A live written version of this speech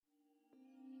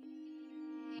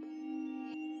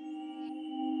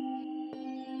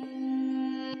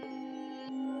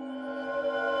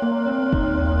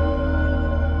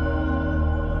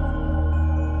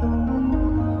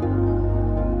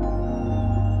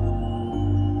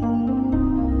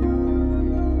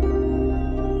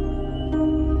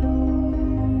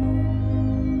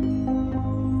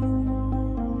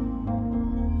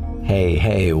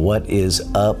Hey, what is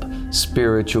up,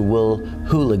 spiritual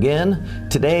hooligan?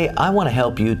 Today, I want to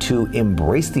help you to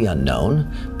embrace the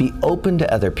unknown, be open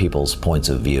to other people's points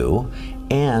of view,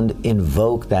 and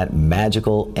invoke that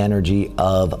magical energy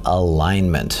of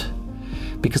alignment.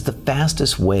 Because the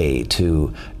fastest way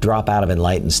to drop out of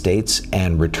enlightened states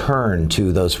and return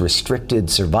to those restricted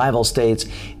survival states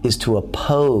is to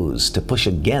oppose, to push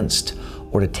against,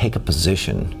 or to take a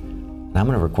position. And I'm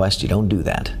going to request you don't do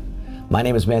that. My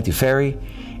name is Matthew Ferry,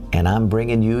 and I'm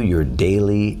bringing you your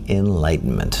daily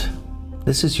enlightenment.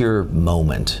 This is your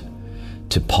moment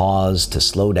to pause, to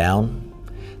slow down.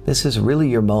 This is really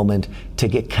your moment to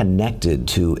get connected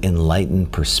to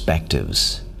enlightened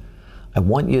perspectives. I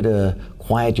want you to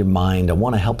quiet your mind. I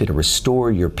want to help you to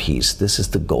restore your peace. This is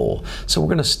the goal. So we're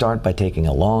going to start by taking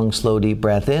a long, slow, deep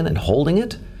breath in and holding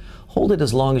it. Hold it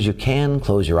as long as you can.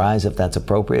 Close your eyes if that's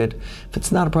appropriate. If it's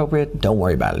not appropriate, don't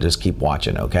worry about it. Just keep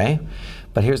watching, okay?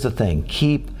 But here's the thing.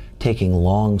 Keep taking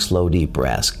long, slow, deep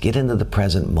breaths. Get into the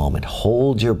present moment.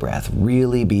 Hold your breath.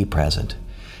 Really be present.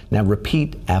 Now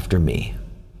repeat after me.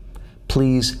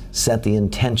 Please set the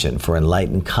intention for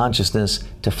enlightened consciousness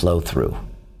to flow through,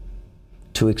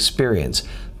 to experience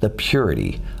the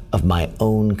purity of my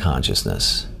own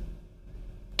consciousness,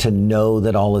 to know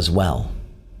that all is well,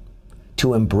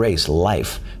 to embrace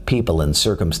life, people, and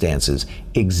circumstances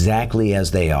exactly as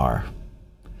they are.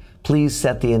 Please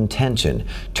set the intention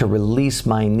to release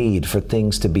my need for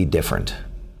things to be different.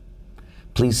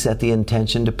 Please set the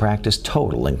intention to practice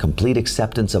total and complete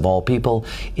acceptance of all people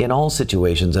in all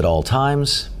situations at all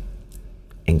times,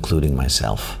 including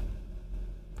myself.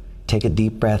 Take a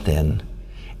deep breath in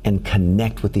and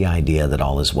connect with the idea that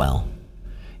all is well.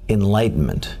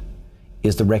 Enlightenment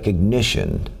is the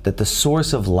recognition that the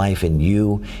source of life in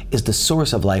you is the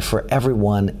source of life for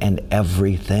everyone and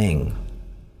everything.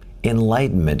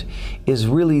 Enlightenment is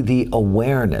really the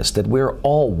awareness that we're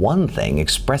all one thing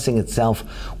expressing itself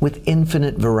with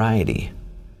infinite variety.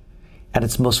 At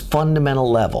its most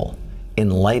fundamental level,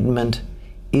 enlightenment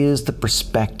is the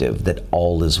perspective that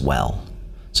all is well.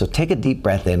 So take a deep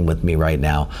breath in with me right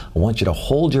now. I want you to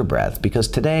hold your breath because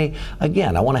today,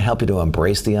 again, I want to help you to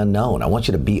embrace the unknown. I want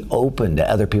you to be open to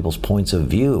other people's points of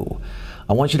view.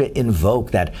 I want you to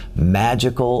invoke that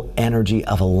magical energy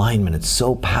of alignment. It's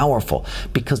so powerful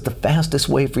because the fastest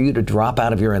way for you to drop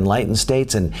out of your enlightened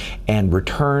states and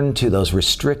return to those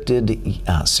restricted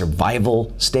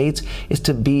survival states is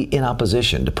to be in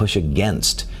opposition, to push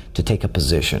against, to take a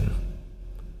position.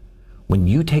 When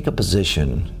you take a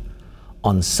position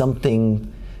on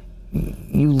something,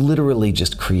 you literally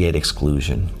just create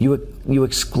exclusion. You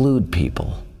exclude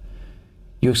people.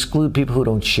 You exclude people who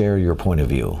don't share your point of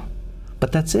view.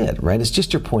 But that's it, right? It's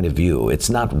just your point of view. It's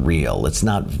not real. It's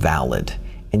not valid.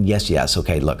 And yes,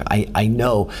 okay, look, I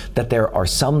know that there are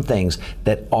some things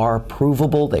that are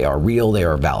provable, they are real, they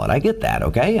are valid. I get that,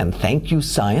 okay? And thank you,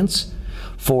 science,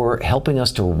 for helping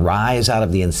us to rise out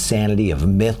of the insanity of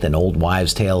myth and old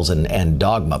wives' tales and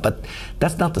dogma. But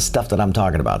that's not the stuff that I'm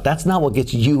talking about. That's not what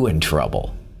gets you in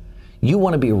trouble. You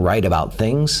want to be right about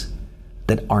things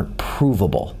that aren't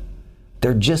provable.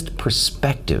 They're just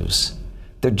perspectives.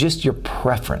 They're just your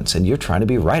preference, and you're trying to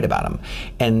be right about them.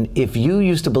 And if you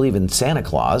used to believe in Santa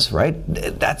Claus, right,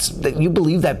 you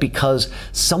believe that because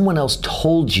someone else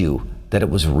told you that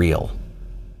it was real.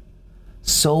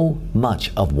 So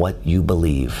much of what you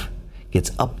believe gets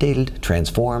updated,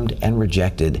 transformed, and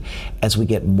rejected as we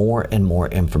get more and more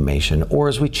information or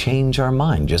as we change our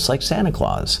mind, just like Santa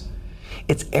Claus.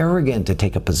 It's arrogant to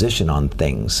take a position on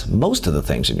things, most of the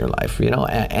things in your life,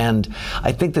 and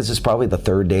I think this is probably the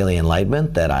third daily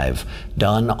enlightenment that I've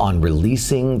done on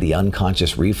releasing the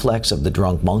unconscious reflex of the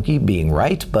drunk monkey being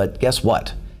right, but guess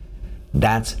what?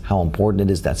 That's how important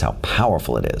it is. That's how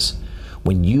powerful it is.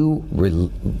 When you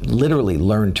literally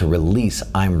learn to release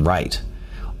I'm right,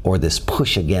 or this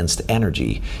push against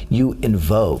energy, you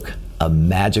invoke a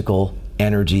magical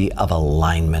energy of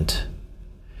alignment.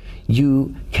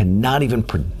 You cannot even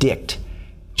predict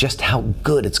just how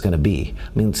good it's going to be.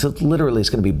 I mean, so literally it's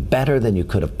going to be better than you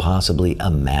could have possibly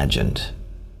imagined.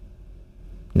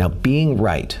 Now, being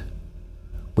right,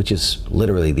 which is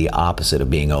literally the opposite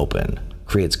of being open,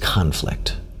 creates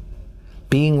conflict.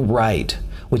 Being right,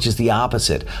 which is the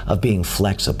opposite of being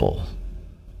flexible,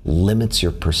 limits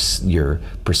your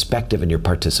perspective and your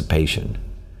participation.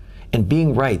 And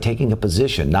being right, taking a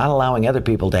position, not allowing other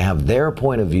people to have their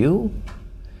point of view,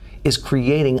 is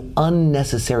creating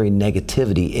unnecessary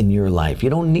negativity in your life.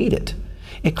 You don't need it.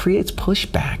 It creates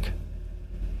pushback.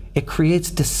 It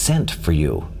creates dissent for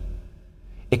you.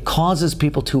 It causes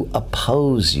people to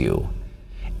oppose you.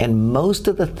 And most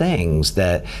of the things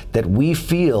that we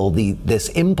feel this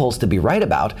impulse to be right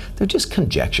about, they're just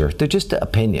conjecture. They're just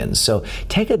opinions. So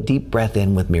take a deep breath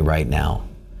in with me right now.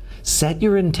 Set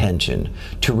your intention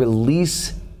to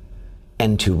release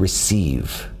and to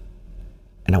receive.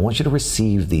 And I want you to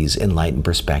receive these enlightened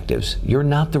perspectives. You're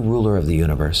not the ruler of the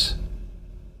universe.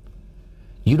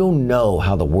 You don't know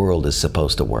how the world is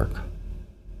supposed to work.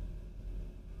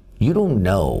 You don't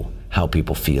know how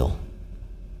people feel.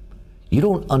 You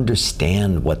don't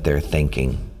understand what they're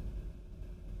thinking.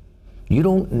 You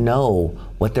don't know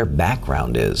what their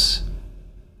background is.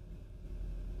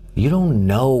 You don't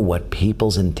know what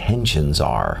people's intentions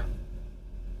are.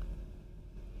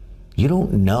 You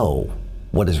don't know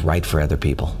what is right for other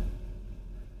people.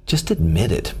 Just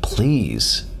admit it,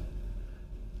 please.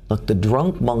 Look, the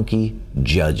drunk monkey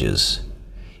judges.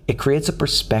 It creates a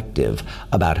perspective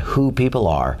about who people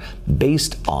are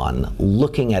based on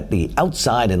looking at the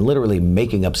outside and literally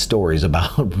making up stories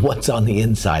about what's on the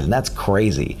inside. And that's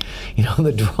crazy. You know,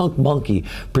 the drunk monkey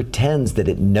pretends that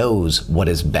it knows what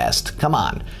is best. Come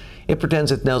on. It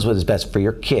pretends it knows what is best for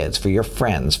your kids, for your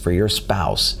friends, for your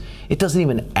spouse. It doesn't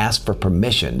even ask for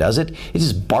permission, does it? It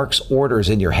just barks orders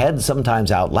in your head,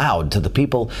 sometimes out loud, to the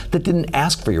people that didn't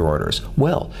ask for your orders.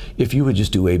 Well, if you would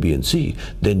just do A, B, and C,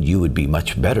 then you would be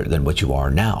much better than what you are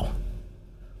now.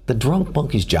 The drunk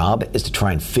monkey's job is to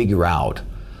try and figure out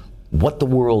what the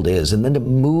world is and then to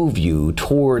move you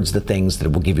towards the things that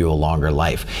will give you a longer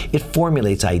life. It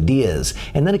formulates ideas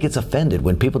and then it gets offended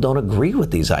when people don't agree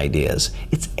with these ideas.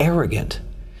 It's arrogant.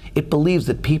 It believes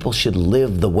that people should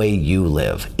live the way you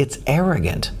live. It's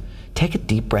arrogant. Take a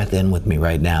deep breath in with me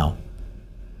right now.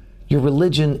 Your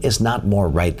religion is not more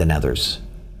right than others.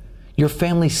 Your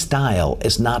family style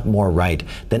is not more right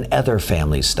than other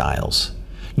family styles.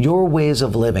 Your ways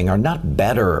of living are not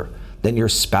better than your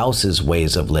spouse's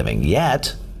ways of living.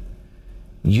 Yet,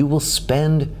 you will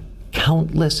spend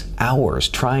countless hours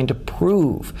trying to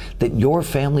prove that your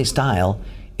family style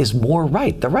is more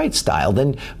right, the right style,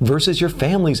 than versus your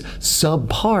family's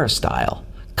subpar style.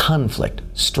 Conflict,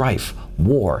 strife,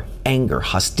 war, anger,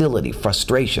 hostility,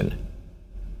 frustration.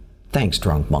 Thanks,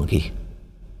 drunk monkey.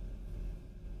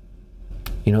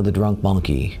 You know, the drunk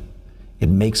monkey, it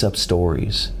makes up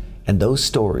stories, and those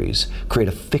stories create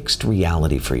a fixed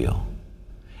reality for you,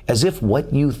 as if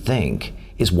what you think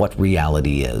is what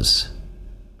reality is.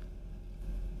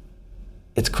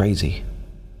 It's crazy.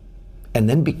 And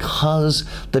then because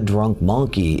the drunk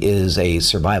monkey is a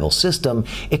survival system,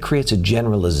 it creates a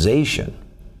generalization.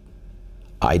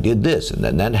 I did this and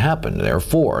then that happened,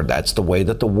 therefore that's the way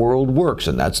that the world works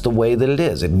and that's the way that it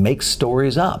is. It makes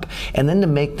stories up. And then to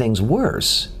make things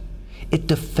worse, it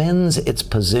defends its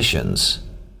positions.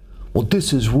 Well,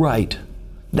 this is right.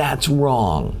 That's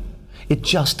wrong. It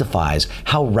justifies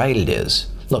how right it is.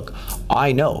 Look,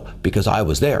 I know because I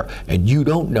was there, and you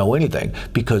don't know anything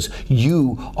because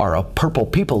you are a purple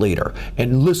people eater.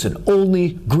 And listen,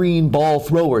 only green ball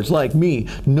throwers like me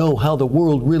know how the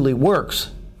world really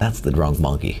works. That's the drunk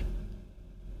monkey.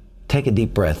 Take a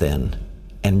deep breath in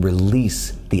and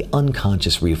release the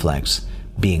unconscious reflex,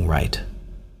 being right.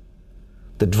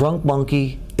 The drunk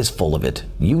monkey is full of it.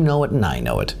 You know it and I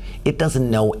know it. It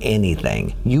doesn't know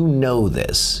anything. You know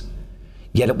this.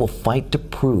 Yet it will fight to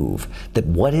prove that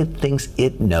what it thinks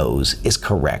it knows is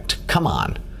correct. Come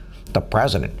on, the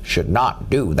president should not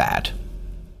do that.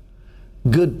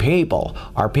 Good people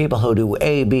are people who do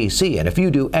A, B, C, and if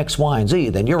you do X, Y, and Z,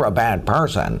 then you're a bad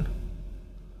person.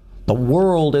 The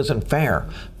world isn't fair.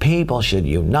 People should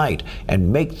unite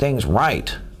and make things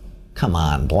right. Come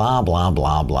on, blah, blah,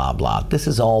 blah, blah, blah. This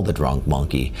is all the drunk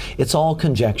monkey. It's all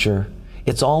conjecture.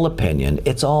 It's all opinion.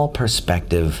 It's all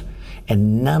perspective.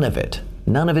 And none of it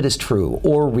is true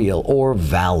or real or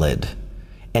valid.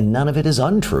 And none of it is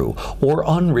untrue or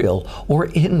unreal or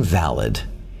invalid.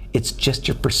 It's just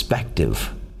your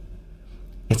perspective.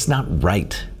 It's not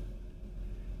right.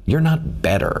 You're not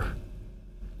better.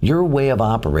 Your way of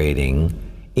operating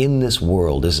in this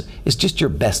world is just your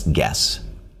best guess.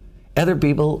 Other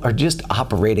people are just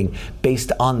operating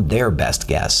based on their best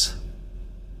guess.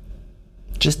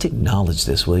 Just acknowledge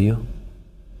this, will you?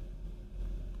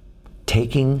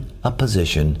 Taking a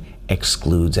position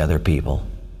excludes other people.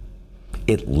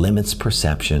 It limits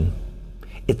perception.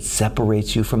 It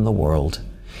separates you from the world.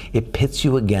 It pits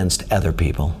you against other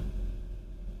people.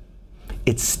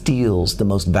 It steals the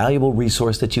most valuable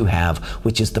resource that you have,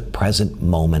 which is the present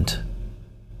moment.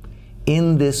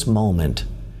 In this moment,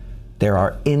 there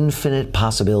are infinite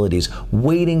possibilities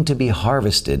waiting to be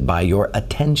harvested by your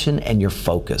attention and your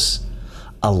focus.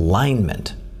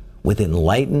 Alignment with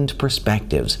enlightened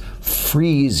perspectives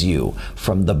frees you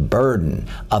from the burden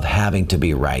of having to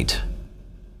be right.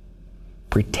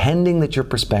 pretending that your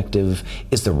perspective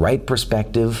is the right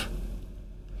perspective,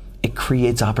 it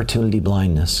creates opportunity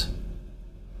blindness.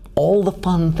 All the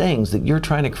fun things that you're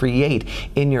trying to create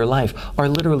in your life are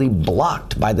literally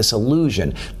blocked by this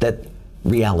illusion that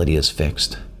reality is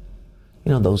fixed.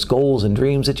 You know, those goals and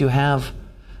dreams that you have,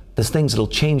 those things that'll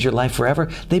change your life forever,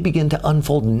 they begin to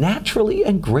unfold naturally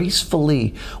and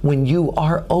gracefully when you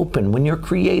are open, when you're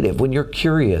creative, when you're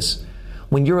curious,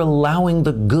 when you're allowing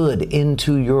the good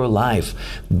into your life.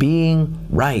 Being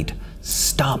right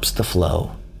stops the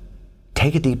flow.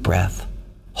 Take a deep breath.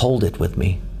 Hold it with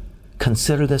me.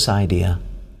 Consider this idea.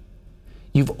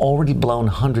 You've already blown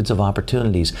hundreds of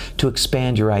opportunities to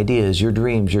expand your ideas, your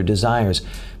dreams, your desires,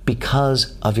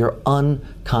 because of your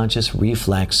unconscious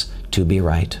reflex to be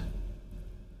right.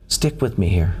 Stick with me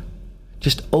here.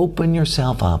 Just open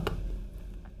yourself up.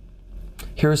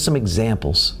 Here are some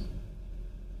examples.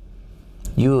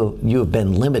 You have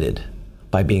been limited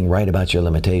by being right about your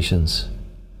limitations,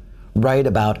 right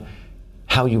about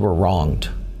how you were wronged,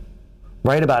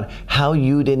 right about how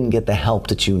you didn't get the help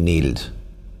that you needed.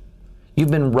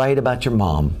 You've been right about your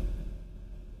mom.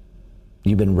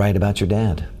 You've been right about your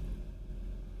dad.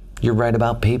 You're right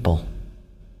about people.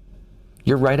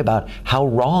 You're right about how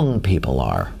wrong people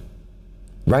are.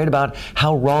 Right about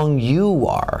how wrong you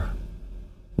are.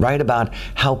 Right about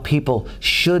how people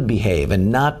should behave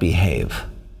and not behave.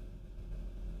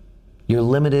 You're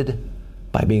limited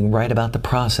by being right about the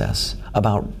process,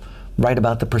 right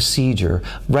about the procedure,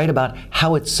 right about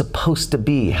how it's supposed to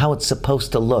be, how it's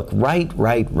supposed to look. Right.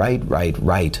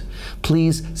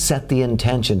 Please set the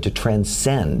intention to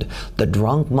transcend the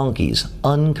drunk monkey's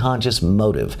unconscious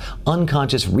motive,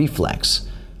 unconscious reflex,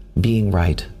 being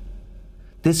right.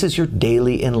 This is your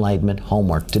daily enlightenment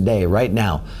homework today, right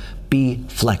now. Be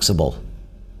flexible.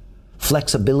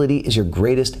 Flexibility is your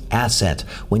greatest asset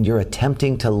when you're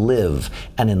attempting to live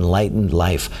an enlightened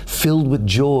life filled with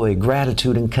joy,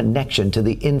 gratitude, and connection to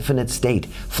the infinite state.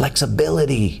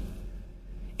 Flexibility.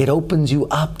 It opens you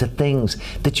up to things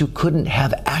that you couldn't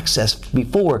have accessed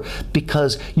before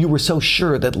because you were so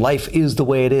sure that life is the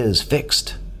way it is,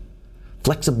 fixed.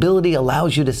 Flexibility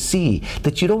allows you to see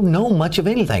that you don't know much of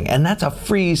anything, and that's a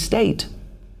free state.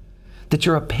 That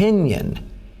your opinion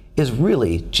is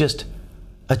really just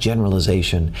a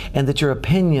generalization, and that your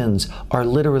opinions are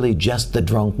literally just the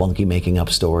drunk monkey making up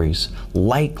stories,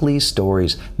 likely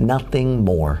stories, nothing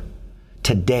more.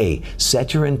 Today,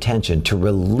 set your intention to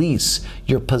release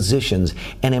your positions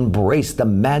and embrace the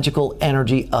magical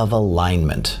energy of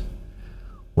alignment.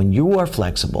 When you are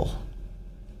flexible,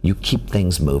 you keep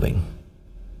things moving.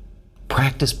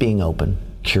 Practice being open,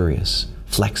 curious,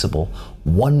 flexible,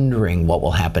 wondering what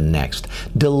will happen next,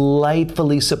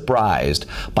 delightfully surprised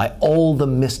by all the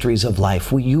mysteries of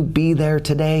life. Will you be there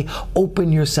today?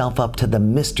 Open yourself up to the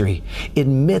mystery.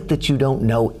 Admit that you don't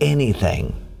know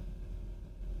anything.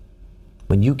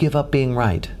 When you give up being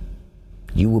right,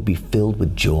 you will be filled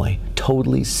with joy,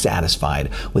 totally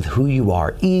satisfied with who you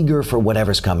are, eager for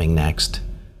whatever's coming next.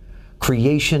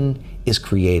 Creation is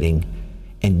creating,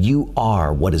 and you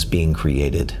are what is being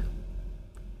created.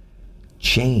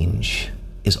 Change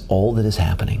is all that is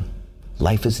happening.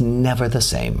 Life is never the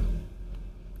same.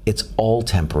 It's all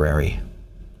temporary.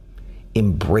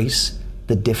 Embrace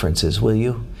the differences, will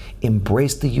you?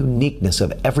 Embrace the uniqueness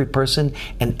of every person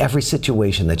and every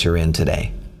situation that you're in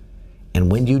today.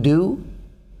 And when you do,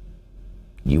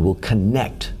 you will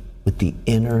connect with the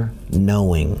inner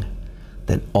knowing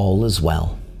that all is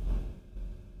well.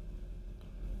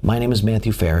 My name is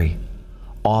Matthew Ferry,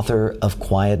 author of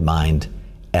Quiet Mind,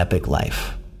 Epic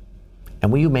Life.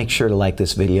 And will you make sure to like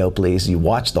this video, please? You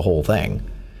watch the whole thing,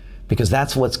 because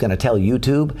that's what's going to tell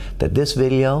YouTube that this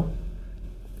video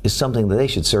is something that they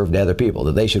should serve to other people,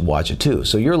 that they should watch it too.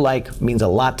 So your like means a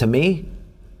lot to me,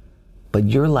 but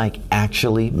your like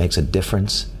actually makes a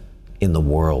difference in the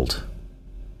world,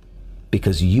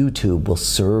 because YouTube will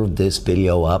serve this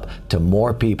video up to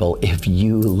more people if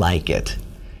you like it.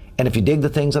 And if you dig the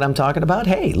things that I'm talking about,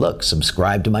 hey, look,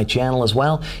 subscribe to my channel as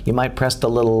well. You might press the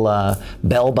little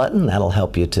bell button. That'll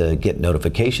help you to get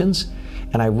notifications.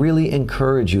 And I really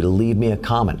encourage you to leave me a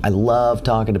comment. I love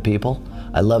talking to people.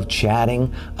 I love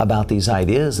chatting about these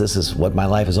ideas. This is what my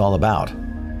life is all about.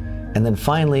 And then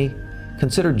finally,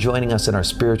 consider joining us in our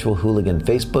Spiritual Hooligan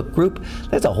Facebook group.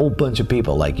 There's a whole bunch of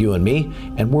people like you and me,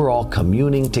 and we're all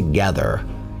communing together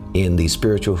in the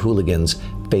Spiritual Hooligans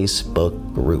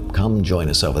Facebook group. Come join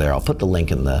us over there. I'll put the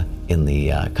link in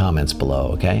the comments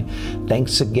below, okay?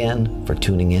 Thanks again for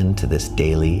tuning in to this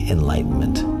daily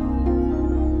enlightenment.